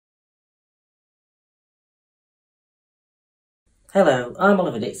Hello, I'm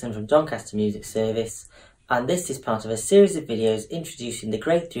Oliver Dixon from Doncaster Music Service, and this is part of a series of videos introducing the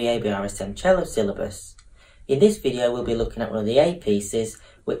Grade 3 ABRSM Cello syllabus. In this video we'll be looking at one of the A pieces,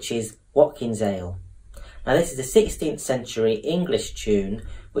 which is Watkins Ale. Now this is a 16th century English tune,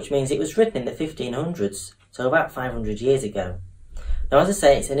 which means it was written in the 1500s, so about 500 years ago. Now as I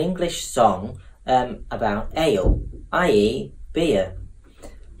say, it's an English song about ale, i.e. beer.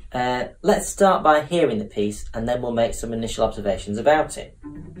 Let's start by hearing the piece and then we'll make some initial observations about it.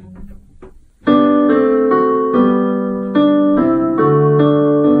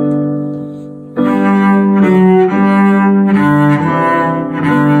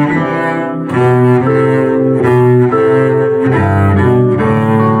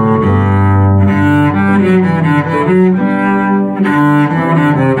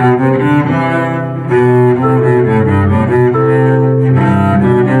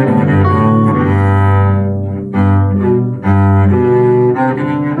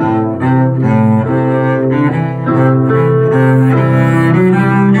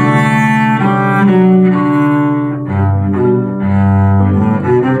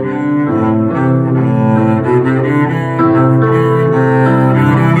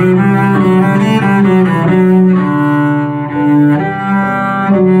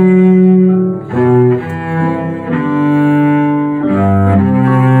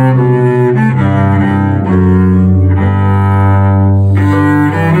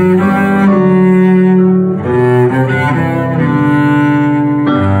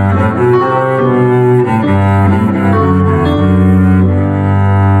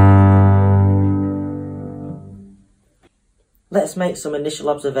 Let's make some initial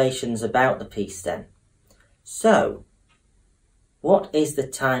observations about the piece then. So, what is the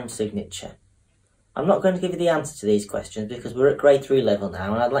time signature? I'm not going to give you the answer to these questions because we're at grade 3 level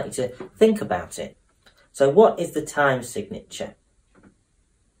now and I'd like you to think about it. So what is the time signature?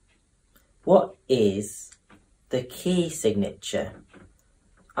 What is the key signature?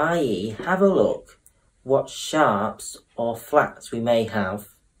 i.e. have a look what sharps or flats we may have.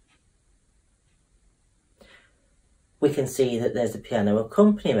 We can see that there's a piano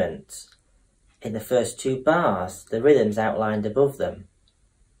accompaniment in the first 2 bars, the rhythms outlined above them.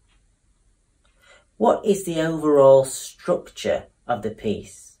 What is the overall structure of the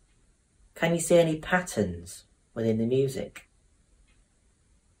piece? Can you see any patterns within the music?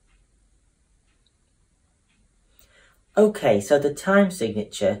 Okay, so the time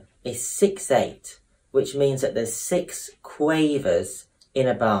signature is 6/8, which means that there's 6 quavers in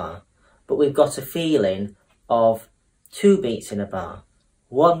a bar, but we've got a feeling of 2 beats in a bar.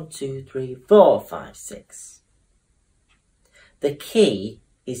 1, 2, 3, 4, 5, 6. The key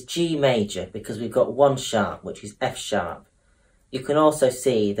is G major because we've got 1 sharp, which is F sharp. You can also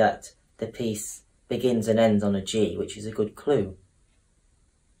see that the piece begins and ends on a G, which is a good clue.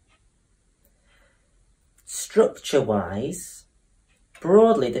 Structure-wise,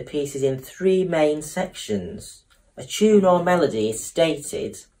 broadly the piece is in 3 main sections. A tune or melody is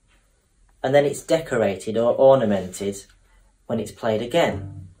stated, and then it's decorated or ornamented when it's played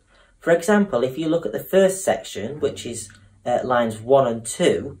again. For example, if you look at the first section, which is lines 1 and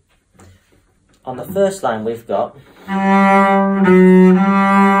 2, on the first line we've got, and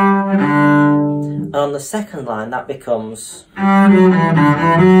on the second line that becomes,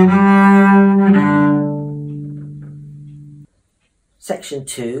 section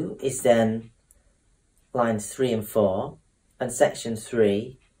 2 is then lines 3 and 4, and section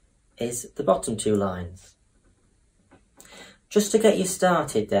 3 is the bottom 2 lines. Just to get you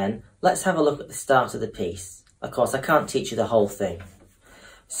started then, let's have a look at the start of the piece. Of course, I can't teach you the whole thing.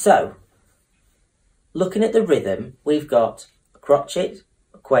 So, looking at the rhythm, we've got a crotchet,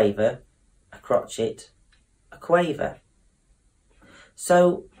 a quaver, a crotchet, a quaver.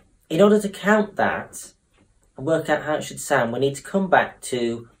 So, in order to count that and work out how it should sound, we need to come back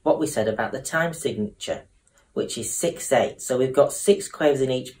to what we said about the time signature, which is 6/8. So we've got 6 quavers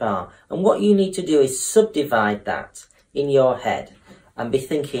in each bar. And what you need to do is subdivide that in your head and be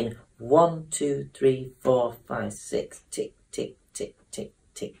thinking 1, 2, 3, 4, 5, 6, tick, tick, tick, tick,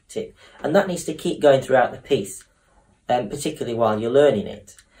 tick, tick. And that needs to keep going throughout the piece, particularly while you're learning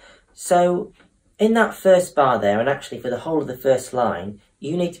it. So in that first bar there, and actually for the whole of the first line,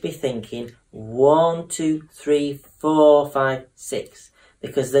 you need to be thinking 1, 2, 3, 4, 5, 6,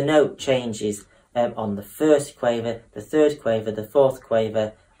 because the note changes on the first quaver, the third quaver, the fourth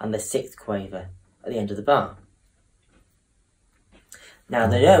quaver, and the 6th quaver at the end of the bar. Now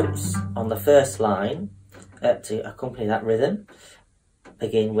the notes on the first line to accompany that rhythm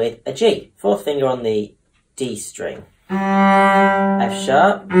begin with a G, 4th finger on the D string, F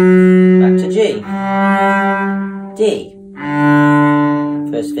sharp, back to G, D,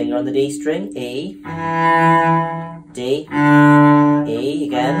 First finger on the D string, E, D, E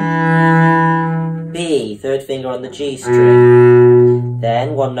again, B, third finger on the G string,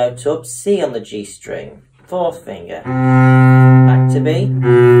 then one note up, C on the G string, fourth finger, back to B,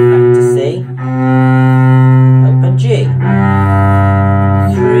 back to C, open G, 3,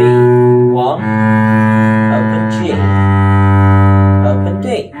 1, open G, open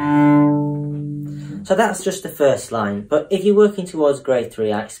D. So that's just the first line, but if you're working towards grade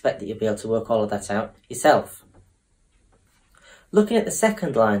 3, I expect that you'll be able to work all of that out yourself. Looking at the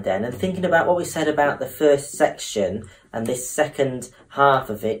second line then, and thinking about what we said about the first section, and this second half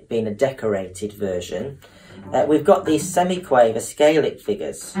of it being a decorated version, we've got these semiquaver scalic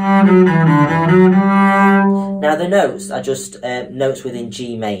figures. Now the notes are just notes within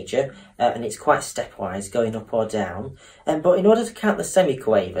G major, and it's quite stepwise, going up or down. But in order to count the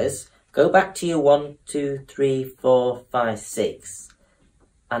semiquavers, go back to your 1, 2, 3, 4, 5, 6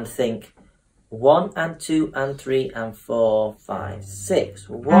 and think 1 and 2 and 3 and 4, 5, 6.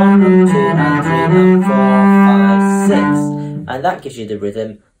 1 and 2 and 3 and 4, 5, 6. And that gives you the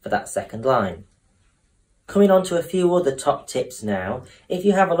rhythm for that second line. Coming on to a few other top tips now. If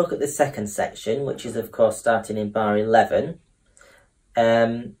you have a look at the second section, which is of course starting in bar 11,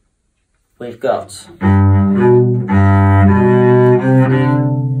 we've got,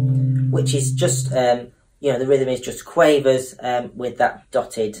 which is just, you know, the rhythm is just quavers with that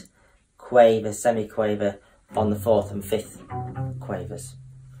dotted quaver, semiquaver on the 4th and 5th quavers.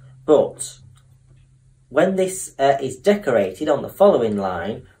 But when this is decorated on the following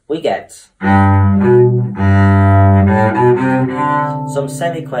line, we get some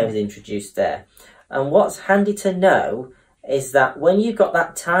semiquavers introduced there. And what's handy to know is that when you've got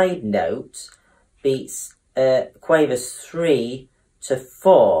that tied note beats quavers 3 to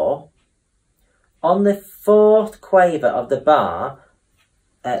 4, on the 4th quaver of the bar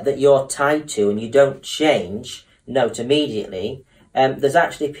that you're tied to and you don't change note immediately, there's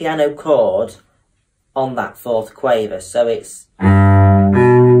actually a piano chord on that 4th quaver, so it's plonk,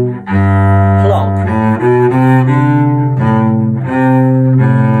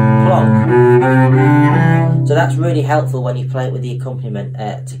 plonk. So that's really helpful when you play it with the accompaniment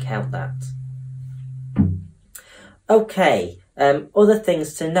to count that. Okay, other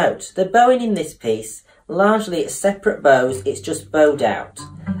things to note. The bowing in this piece, largely it's separate bows, it's just bowed out.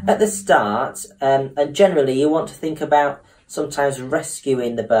 At the start, and generally you want to think about sometimes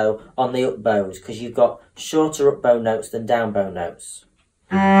rescuing the bow on the up bows because you've got shorter up bow notes than down bow notes.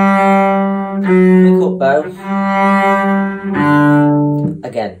 Pick up bow.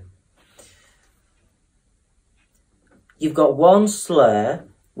 Again. You've got one slur,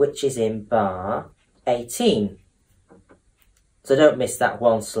 which is in bar 18. So don't miss that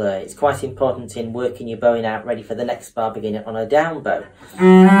one slur. It's quite important in working your bowing out ready for the next bar beginning on a down bow.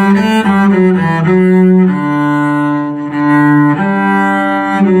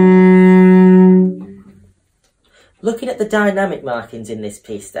 Looking at the dynamic markings in this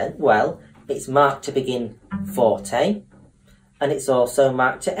piece then, well, it's marked to begin forte, and it's also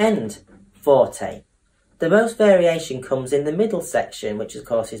marked to end forte. The most variation comes in the middle section, which of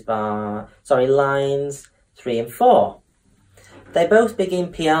course is lines 3 and 4. They both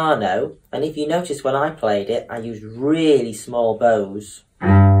begin piano, and if you notice when I played it, I used really small bows.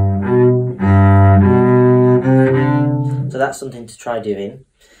 So that's something to try doing.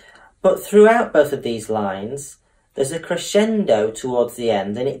 But throughout both of these lines, there's a crescendo towards the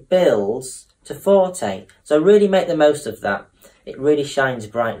end, and it builds to forte. So really make the most of that. It really shines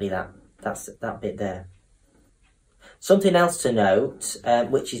brightly, that bit there. Something else to note,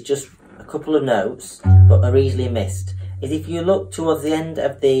 which is just a couple of notes, but are easily missed, is if you look towards the end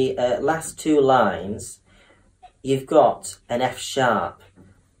of the last two lines, you've got an F sharp,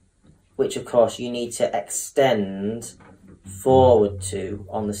 which of course you need to extend forward to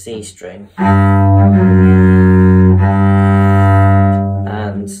on the C string.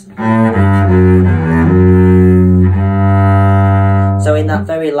 And so in that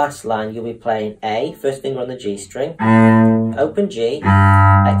very last line, you'll be playing A, first finger on the G string, open G,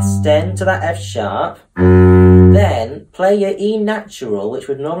 extend to that F sharp, then play your E natural, which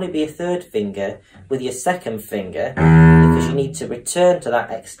would normally be a third finger, with your second finger, because you need to return to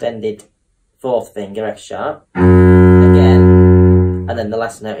that extended fourth finger, F sharp, again, and then the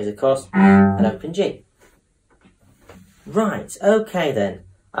last note is, of course, an open G. Right, okay then.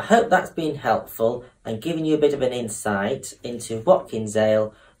 I hope that's been helpful and given you a bit of an insight into Watkins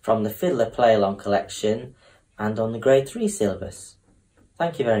Ale from the Fiddler Play Along collection and on the Grade 3 syllabus.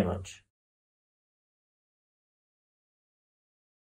 Thank you very much.